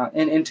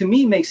 And to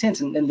me, it makes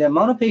sense. And the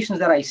amount of patients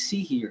that I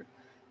see here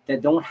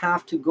that don't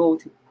have to go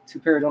to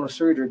periodontal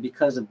surgery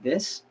because of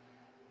this,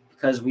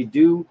 because we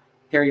do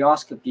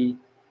perioscopy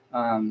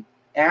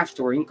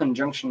after or in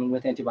conjunction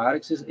with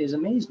antibiotics, is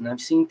amazing. I've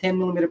seen 10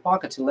 millimeter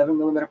pockets, 11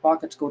 millimeter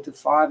pockets go to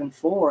 5 and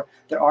 4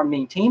 that are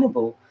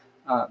maintainable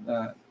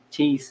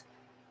teeth.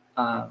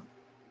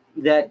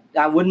 That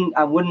I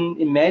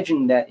wouldn't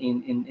imagine that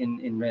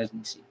in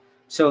residency.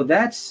 So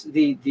that's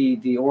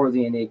the oral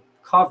DNA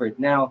covered.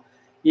 Now,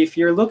 if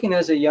you're looking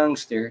as a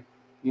youngster,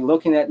 you're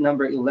looking at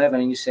number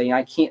 11 and you say,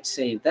 I can't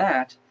save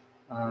that.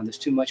 There's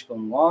too much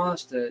bone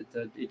loss.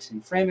 It's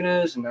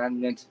inframitous,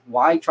 and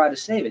why try to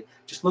save it?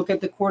 Just look at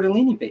the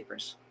Cordellini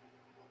papers.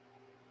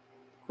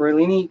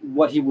 Cordellini,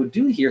 what he would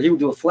do here, he would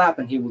do a flap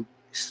and he would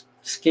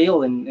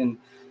scale and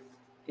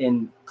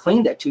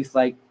clean that tooth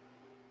like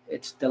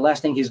it's the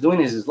last thing he's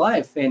doing is his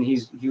life, and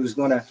he was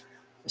going to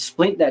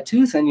splint that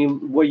tooth, and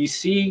what you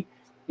see,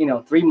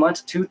 3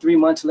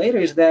 months later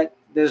is that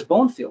there's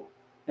bone fill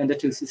and the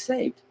tooth is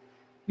saved.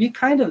 We're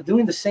kind of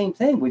doing the same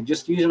thing. We're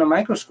just using a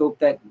microscope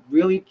that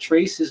really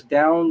traces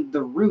down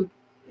the root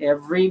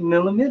every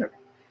millimeter.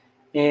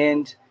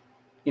 And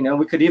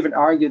we could even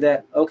argue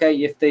that, okay,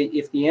 if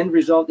the end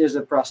result is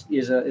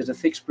a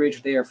fixed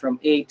bridge there from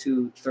 8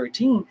 to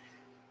 13,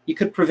 you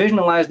could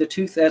provisionalize the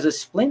tooth as a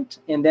splint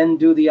and then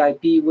do the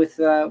IP with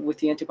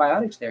the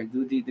antibiotics there.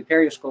 Do the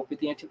periscope with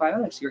the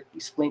antibiotics. You're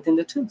splinting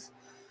the tooth.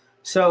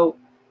 So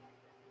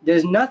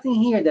there's nothing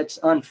here that's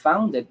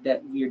unfounded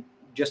that we're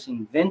just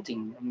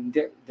inventing. I mean,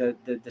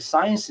 the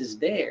science is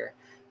there.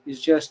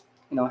 It's just,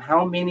 you know,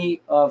 how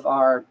many of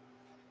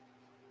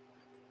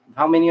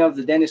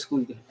the dentists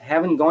who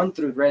haven't gone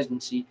through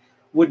residency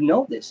would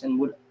know this and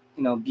would,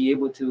 you know, be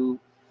able to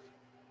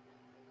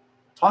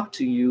talk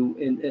to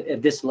you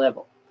at this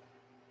level.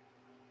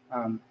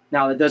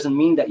 Now, it doesn't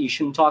mean that you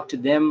shouldn't talk to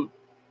them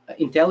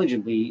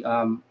intelligently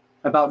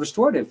about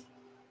restorative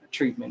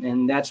treatment,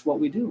 and that's what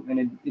we do.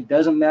 And it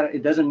doesn't matter.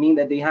 It doesn't mean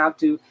that they have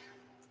to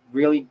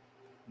really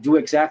do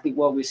exactly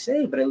what we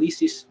say, but at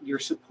least you're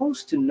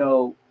supposed to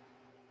know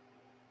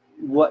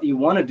what you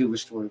want to do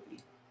restoratively.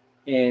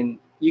 And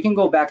you can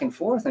go back and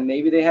forth, and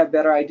maybe they have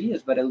better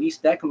ideas, but at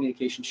least that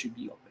communication should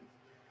be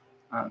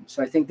open.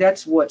 So I think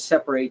that's what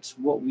separates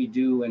what we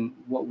do and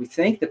what we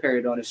think the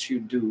periodontist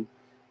should do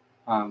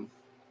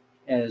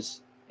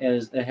as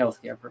a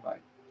healthcare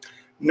provider.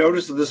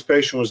 Notice that this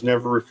patient was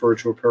never referred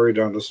to a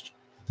periodontist,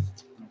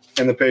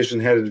 and the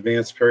patient had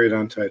advanced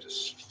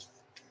periodontitis.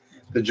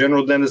 The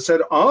general dentist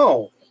said,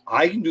 oh,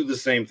 I can do the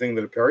same thing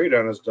that a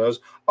periodontist does.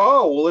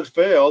 Oh, well, it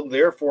failed,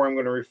 therefore I'm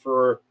going to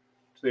refer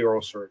to the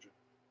oral surgeon.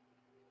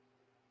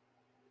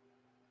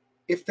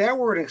 If that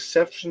were an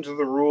exception to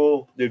the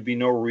rule, there'd be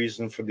no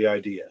reason for the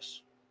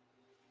IDS.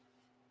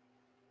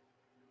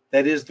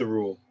 That is the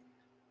rule,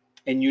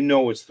 and you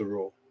know it's the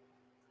rule.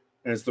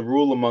 And it's the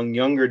rule among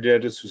younger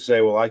dentists who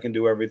say, well, I can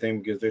do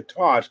everything because they're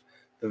taught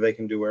that they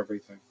can do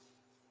everything.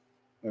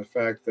 And the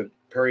fact that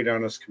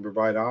periodontists can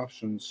provide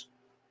options,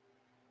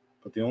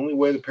 but the only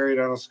way the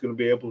periodontist is going to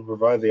be able to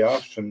provide the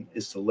option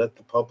is to let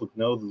the public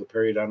know that the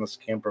periodontist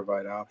can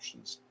provide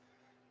options.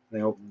 And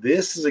I hope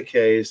this is a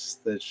case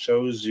that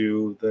shows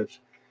you that,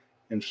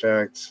 in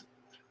fact,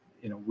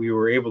 you know, we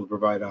were able to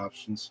provide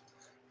options.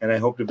 And I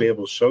hope to be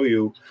able to show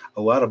you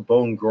a lot of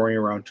bone growing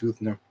around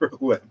tooth number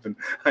 11.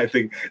 I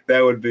think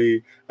that would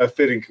be a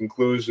fitting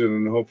conclusion,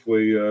 and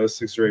hopefully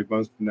 6 or 8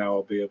 months from now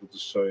I'll be able to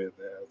show you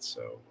that.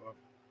 So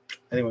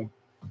anyway,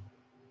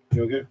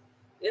 you okay?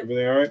 Yep.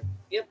 Everything all right?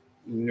 Yep.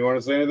 You want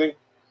to say anything?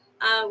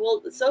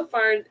 Well, so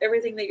far,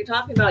 everything that you're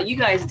talking about, you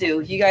guys do.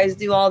 You guys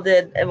do all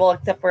the, well,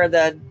 except for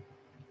the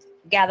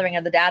gathering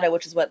of the data,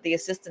 which is what the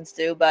assistants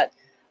do. But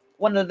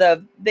one of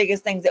the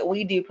biggest things that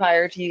we do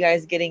prior to you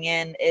guys getting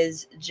in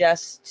is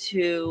just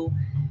to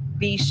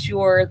be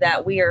sure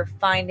that we are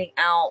finding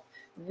out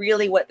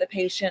really what the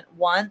patient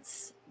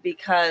wants,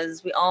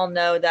 because we all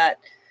know that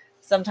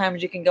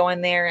sometimes you can go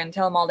in there and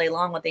tell them all day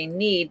long what they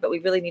need, but we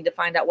really need to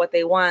find out what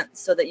they want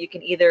so that you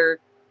can either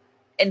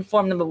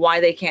inform them of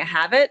why they can't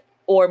have it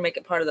or make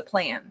it part of the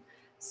plan.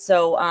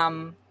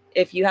 So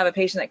if you have a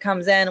patient that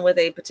comes in with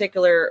a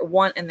particular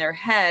want in their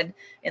head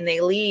and they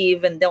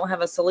leave and don't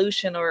have a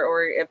solution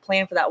or a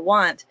plan for that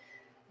want,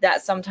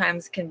 that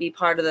sometimes can be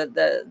part of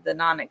the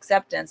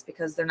non-acceptance,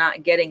 because they're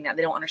not getting that.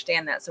 They don't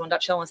understand that. So when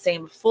Dr. Sheldon was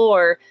saying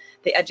before,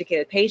 the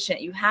educated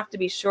patient, you have to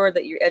be sure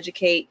that you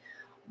educate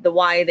the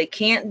why they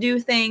can't do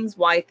things,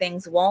 why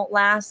things won't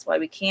last, why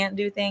we can't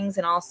do things,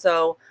 and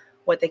also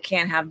what they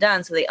can have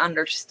done, so they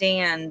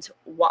understand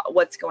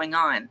what's going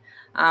on.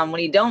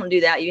 When you don't do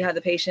that, you have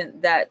the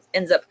patient that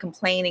ends up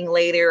complaining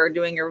later or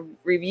doing a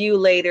review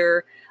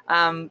later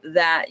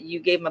that you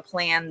gave them a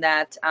plan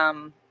that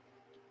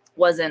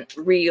wasn't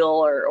real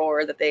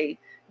or that they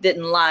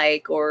didn't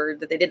like or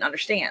that they didn't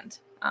understand.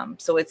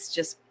 So it's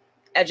just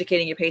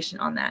educating your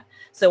patient on that.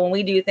 So when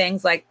we do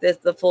things like this,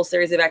 the full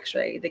series of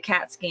x-ray, the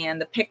CAT scan,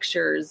 the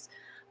pictures,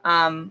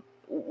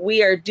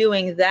 we are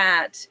doing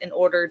that in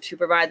order to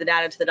provide the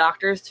data to the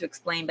doctors to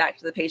explain back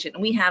to the patient.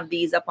 And we have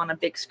these up on a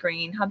big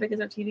screen. How big is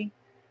our TV?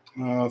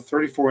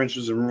 34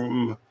 inches in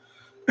room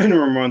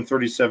 1,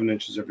 37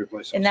 inches every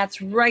place. And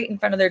that's right in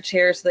front of their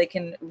chair, so they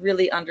can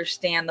really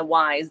understand the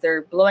whys.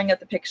 They're blowing up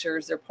the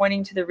pictures. They're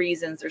pointing to the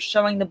reasons. They're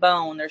showing the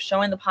bone. They're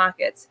showing the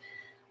pockets.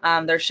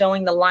 They're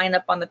showing the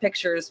lineup on the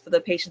pictures for the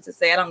patients that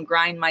say, I don't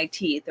grind my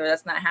teeth, or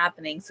that's not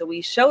happening. So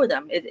we show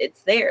them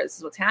it's there. This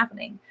is what's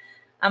happening.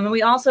 And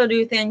we also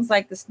do things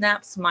like the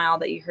snap smile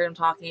that you heard him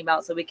talking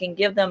about, so we can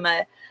give them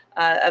a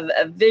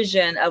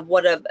vision of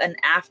what an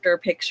after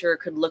picture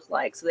could look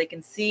like, so they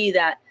can see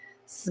that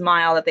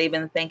smile that they've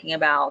been thinking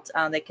about.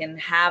 They can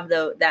have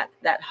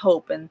that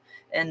hope and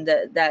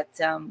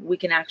that we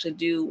can actually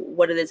do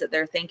what it is that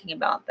they're thinking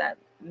about that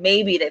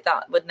maybe they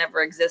thought would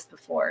never exist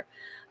before.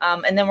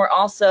 And then we're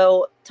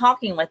also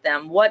talking with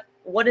them. What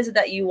is it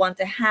that you want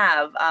to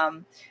have?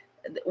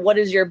 What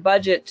is your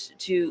budget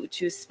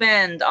to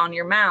spend on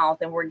your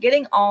mouth? And we're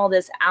getting all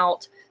this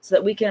out so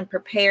that we can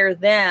prepare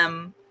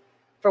them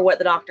for what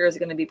the doctor is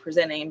going to be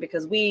presenting,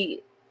 because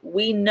we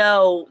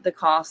know the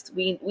cost.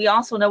 We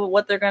also know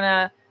what they're going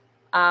to,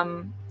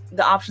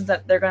 the options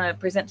that they're going to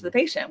present to the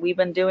patient. We've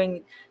been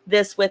doing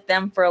this with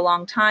them for a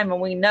long time,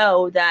 and we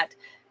know that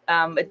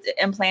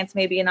Implants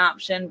may be an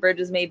option,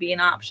 bridges may be an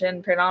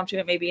option, periodontal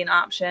treatment may be an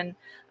option.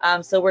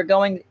 So we're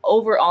going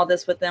over all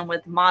this with them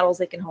with models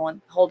they can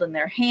hold in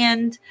their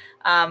hand,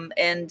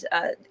 and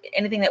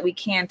anything that we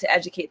can to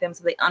educate them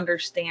so they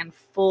understand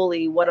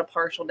fully what a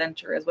partial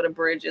denture is, what a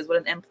bridge is, what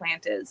an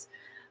implant is.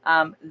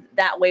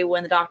 That way,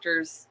 when the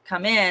doctors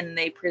come in,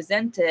 they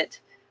present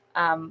it.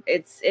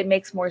 It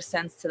makes more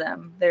sense to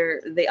them.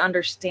 They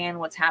understand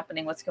what's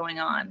happening, what's going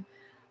on.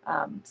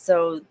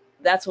 So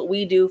that's what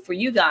we do for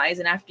you guys.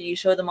 And after you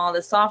show them all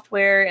the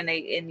software and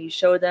you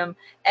show them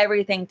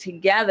everything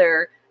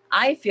together,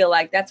 I feel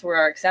like that's where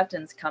our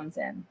acceptance comes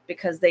in,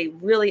 because they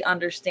really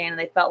understand and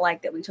they felt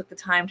like that we took the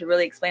time to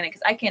really explain it.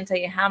 Because I can't tell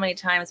you how many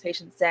times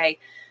patients say,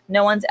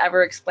 no one's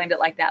ever explained it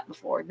like that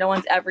before. No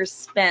one's ever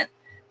spent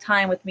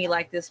time with me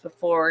like this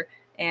before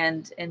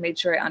and made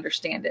sure I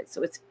understand it.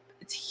 So it's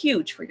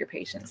huge for your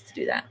patients to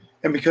do that.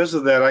 And because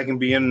of that, I can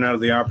be in and out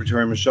of the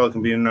operatory. Michelle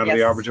can be in and out of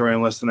the operatory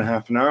in less than a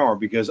half an hour,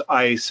 because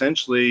I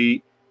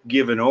essentially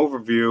give an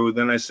overview.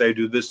 Then I say,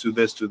 do this, do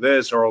this, do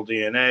this, oral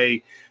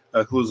DNA,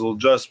 occlusal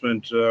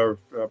adjustment,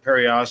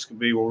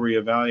 perioscopy, we'll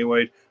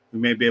reevaluate. We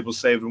may be able to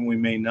save him, we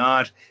may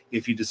not.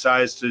 If he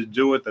decides to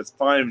do it, that's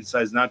fine. If he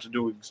decides not to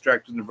do it,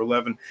 extract number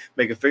 11,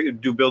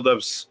 do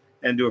build-ups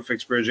and do a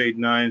fixed bridge 8,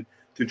 9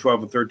 through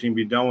 12 and 13,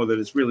 be done with it.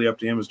 It's really up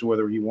to him as to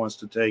whether he wants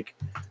to take,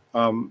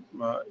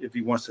 if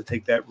he wants to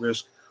take that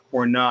risk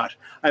or not.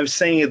 I'm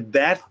saying it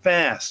that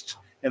fast,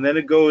 and then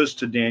it goes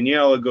to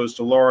Danielle, it goes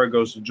to Laura, it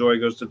goes to Joy, it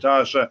goes to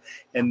Tasha,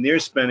 and they're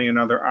spending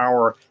another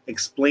hour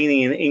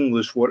explaining in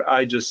English what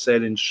I just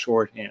said in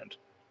shorthand.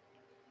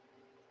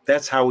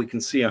 That's how we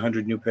can see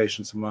 100 new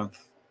patients a month.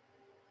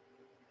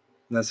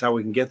 And that's how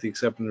we can get the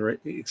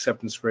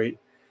acceptance rate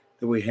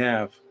that we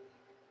have.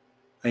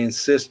 I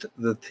insist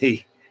that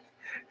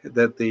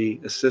the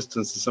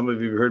assistants, and some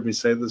of you have heard me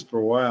say this for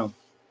a while,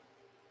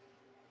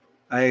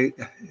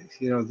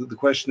 the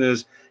question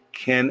is,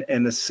 can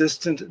an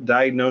assistant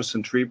diagnose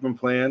and treatment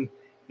plan?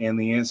 And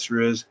the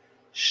answer is,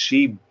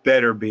 she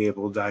better be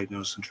able to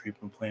diagnose and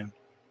treatment plan.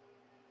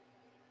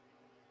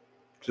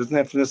 She doesn't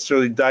have to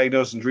necessarily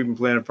diagnose and treatment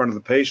plan in front of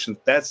the patient.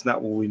 That's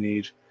not what we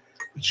need.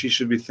 But she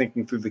should be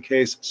thinking through the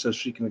case so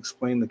she can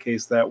explain the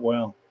case that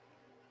well.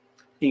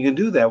 And you can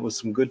do that with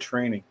some good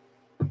training.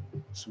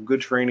 Some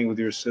good training with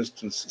your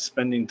assistants,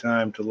 spending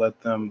time to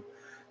let them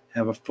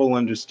have a full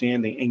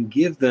understanding and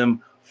give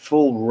them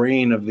full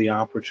reign of the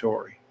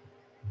operatory.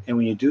 And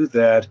when you do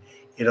that,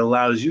 it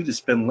allows you to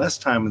spend less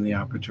time in the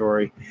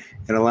operatory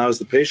and allows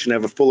the patient to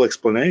have a full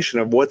explanation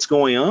of what's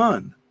going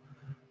on,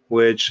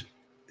 which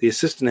the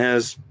assistant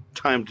has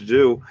time to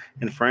do,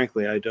 and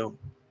frankly, I don't.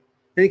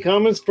 Any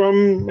comments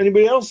from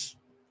anybody else?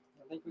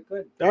 I think we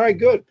could. All right,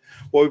 good.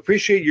 Well, we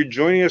appreciate you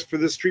joining us for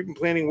this treatment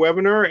planning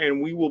webinar,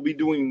 and we will be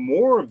doing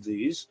more of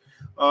these.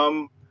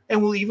 And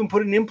we'll even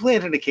put an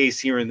implant in a case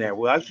here and there.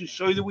 We'll actually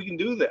show you that we can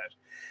do that.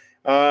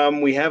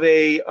 We have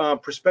a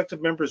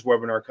prospective members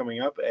webinar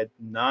coming up at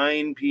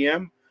 9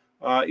 p.m.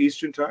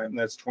 Eastern time.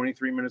 That's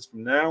 23 minutes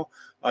from now.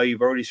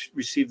 You've already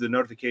received the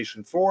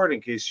notification for it. In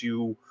case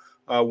you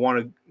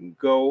want to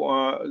go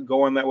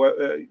on that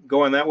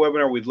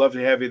webinar, we'd love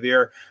to have you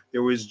there.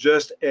 There was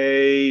just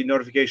a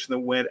notification that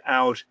went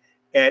out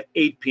at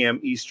 8 p.m.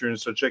 Eastern,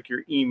 so check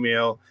your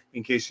email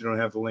in case you don't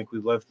have the link.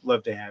 We'd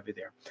love to have you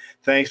there.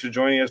 Thanks for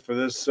joining us for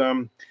this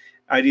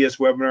IDS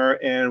webinar,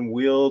 and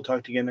we'll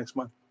talk to you again next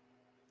month.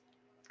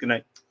 Good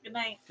night. Good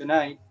night. Good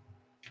night.